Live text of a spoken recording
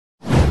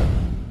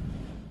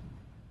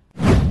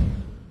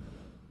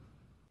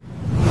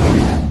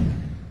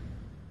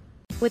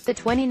With the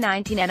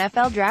 2019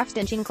 NFL Draft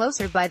inching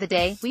closer by the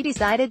day, we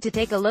decided to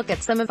take a look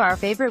at some of our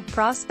favorite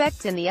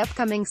prospects in the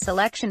upcoming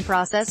selection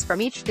process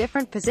from each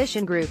different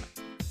position group.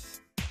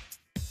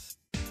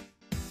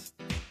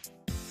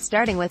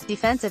 Starting with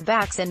defensive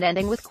backs and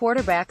ending with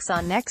quarterbacks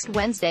on next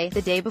Wednesday,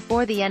 the day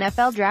before the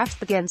NFL Draft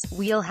begins,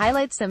 we'll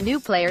highlight some new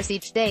players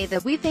each day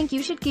that we think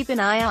you should keep an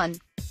eye on.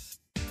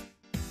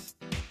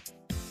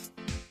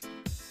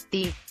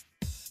 The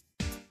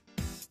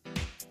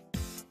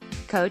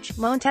coach,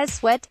 Montez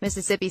Sweat,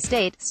 Mississippi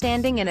State,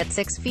 standing in at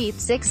 6 feet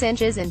 6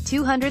 inches and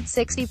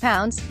 260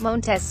 pounds,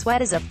 Montez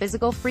Sweat is a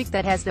physical freak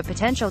that has the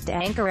potential to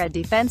anchor a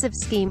defensive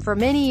scheme for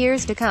many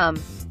years to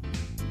come.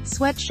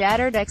 Sweat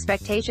shattered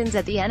expectations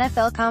at the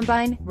NFL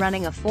Combine,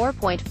 running a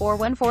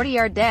 4.41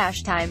 40-yard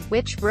dash time,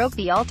 which broke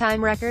the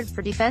all-time record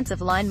for defensive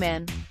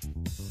lineman.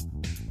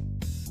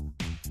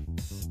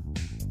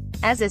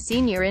 As a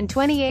senior in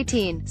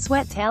 2018,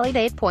 Sweat tallied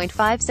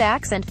 8.5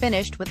 sacks and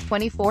finished with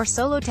 24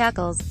 solo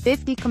tackles,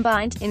 50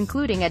 combined,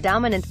 including a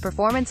dominant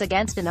performance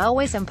against an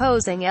always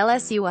imposing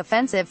LSU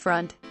offensive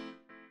front.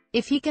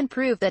 If he can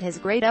prove that his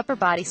great upper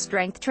body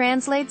strength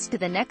translates to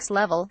the next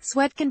level,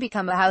 Sweat can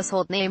become a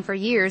household name for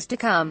years to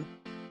come.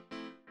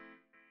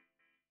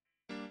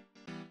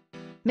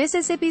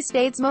 Mississippi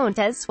State's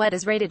Montez Sweat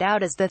is rated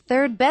out as the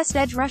third best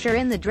edge rusher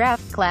in the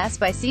draft class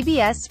by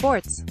CBS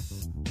Sports.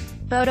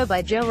 Photo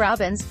by Joe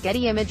Robbins,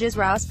 Getty Images.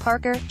 Ross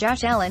Parker,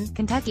 Josh Allen,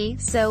 Kentucky.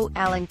 So,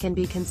 Allen can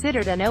be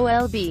considered an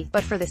OLB,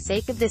 but for the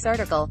sake of this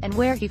article, and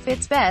where he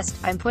fits best,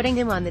 I'm putting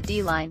him on the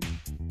D-line.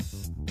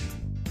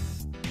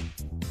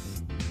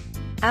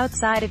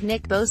 Outside of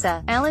Nick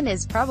Bosa, Allen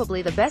is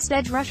probably the best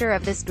edge rusher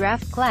of this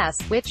draft class,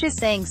 which is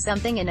saying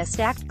something in a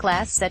stacked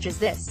class such as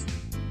this.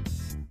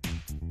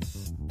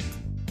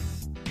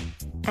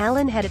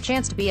 Allen had a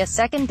chance to be a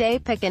second-day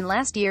pick in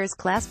last year's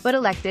class but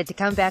elected to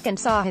come back and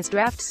saw his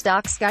draft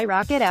stock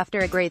skyrocket after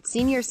a great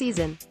senior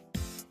season.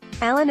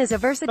 Allen is a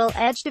versatile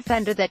edge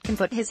defender that can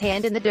put his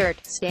hand in the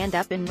dirt, stand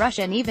up and rush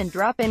and even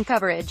drop in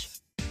coverage.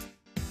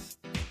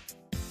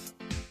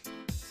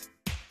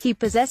 He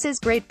possesses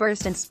great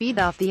burst and speed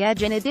off the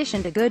edge in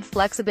addition to good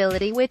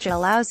flexibility which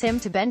allows him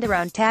to bend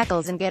around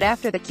tackles and get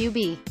after the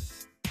QB.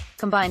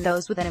 Combine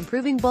those with an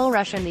improving bull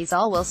rush and these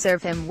all will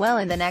serve him well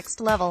in the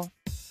next level.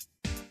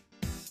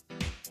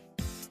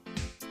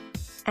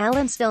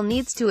 Allen still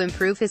needs to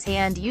improve his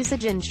hand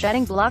usage and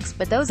shedding blocks,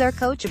 but those are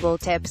coachable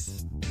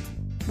tips.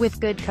 With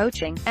good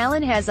coaching,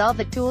 Allen has all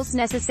the tools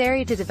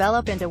necessary to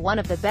develop into one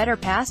of the better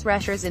pass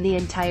rushers in the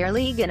entire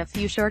league in a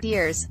few short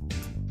years.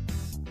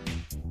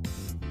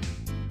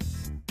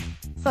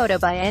 Photo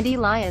by Andy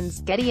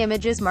Lyons, Getty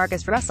Images.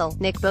 Marcus Russell,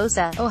 Nick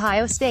Bosa,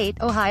 Ohio State.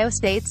 Ohio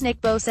State's Nick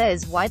Bosa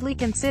is widely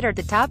considered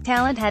the top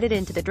talent headed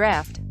into the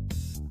draft.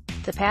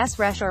 The pass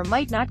rusher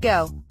might not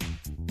go.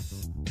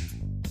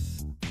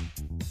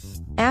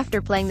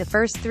 After playing the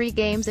first 3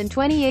 games in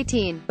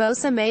 2018,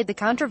 Bosa made the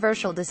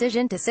controversial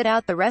decision to sit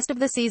out the rest of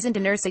the season to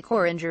nurse a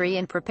core injury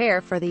and prepare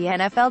for the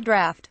NFL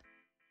Draft.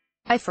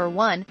 I, for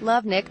one,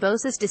 love Nick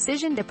Bosa's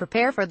decision to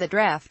prepare for the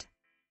draft.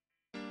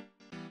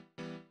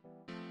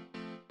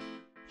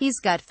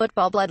 He's got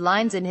football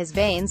bloodlines in his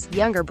veins,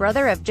 younger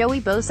brother of Joey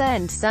Bosa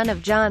and son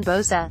of John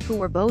Bosa, who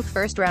were both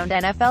first-round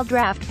NFL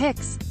draft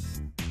picks.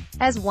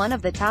 As one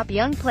of the top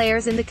young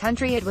players in the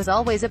country, it was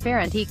always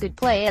apparent he could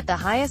play at the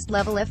highest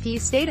level if he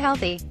stayed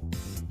healthy.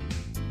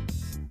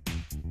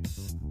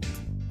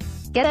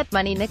 Get that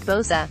money, Nick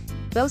Bosa.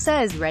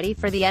 Bosa is ready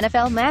for the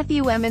NFL.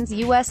 Matthew Emmons,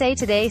 USA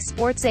Today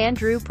Sports.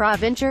 Andrew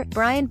Provencher,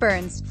 Brian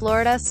Burns,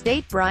 Florida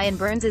State. Brian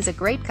Burns is a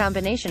great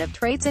combination of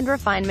traits and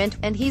refinement,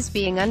 and he's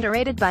being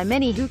underrated by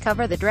many who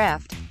cover the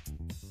draft.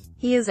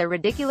 He is a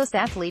ridiculous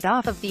athlete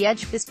off of the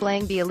edge,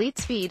 displaying the elite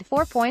speed,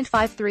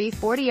 4.53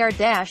 40-yard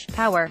dash,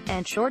 power,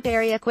 and short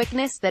area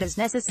quickness that is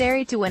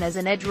necessary to win as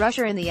an edge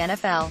rusher in the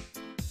NFL.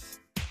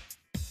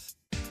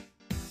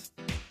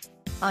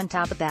 On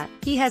top of that,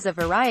 he has a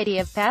variety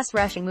of pass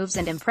rushing moves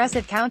and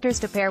impressive counters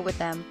to pair with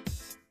them.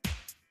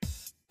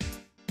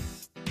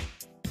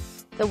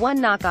 The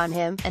one knock on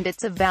him, and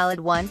it's a valid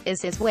one,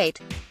 is his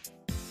weight.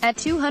 At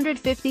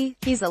 250,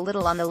 he's a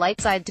little on the light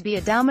side to be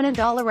a dominant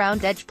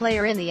all-around edge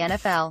player in the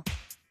NFL.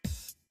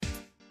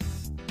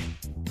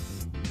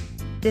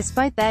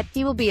 Despite that,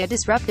 he will be a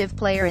disruptive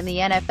player in the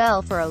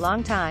NFL for a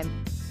long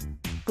time.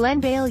 Glenn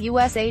Bale,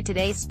 USA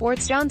Today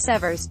Sports. John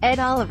Severs, Ed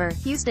Oliver,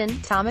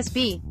 Houston. Thomas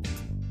B.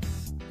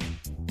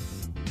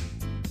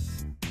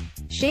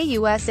 Shea,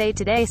 USA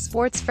Today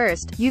Sports.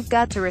 First, you've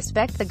got to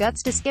respect the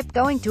guts to skip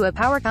going to a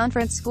power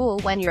conference school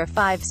when you're a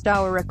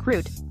 5-star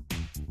recruit.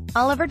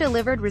 Oliver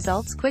delivered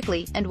results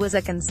quickly, and was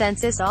a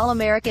consensus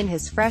All-American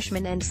his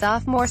freshman and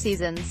sophomore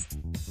seasons.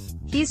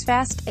 He's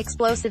fast,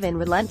 explosive and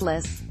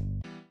relentless.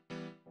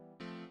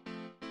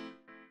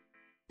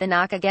 The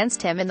knock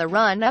against him in the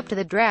run-up to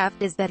the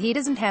draft is that he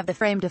doesn't have the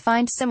frame to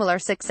find similar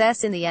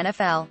success in the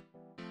NFL.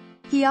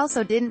 He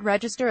also didn't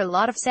register a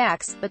lot of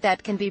sacks, but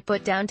that can be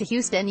put down to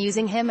Houston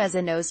using him as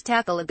a nose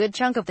tackle a good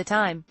chunk of the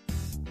time.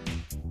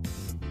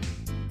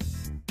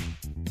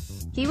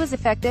 He was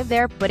effective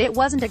there, but it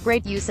wasn't a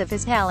great use of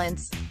his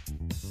talents.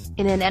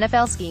 In an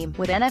NFL scheme,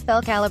 with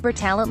NFL-caliber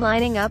talent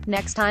lining up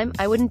next time,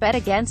 I wouldn't bet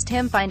against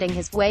him finding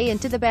his way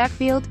into the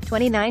backfield.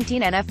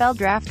 2019 NFL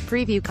Draft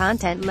Preview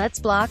content. Let's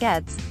block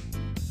ads.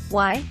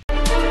 Why?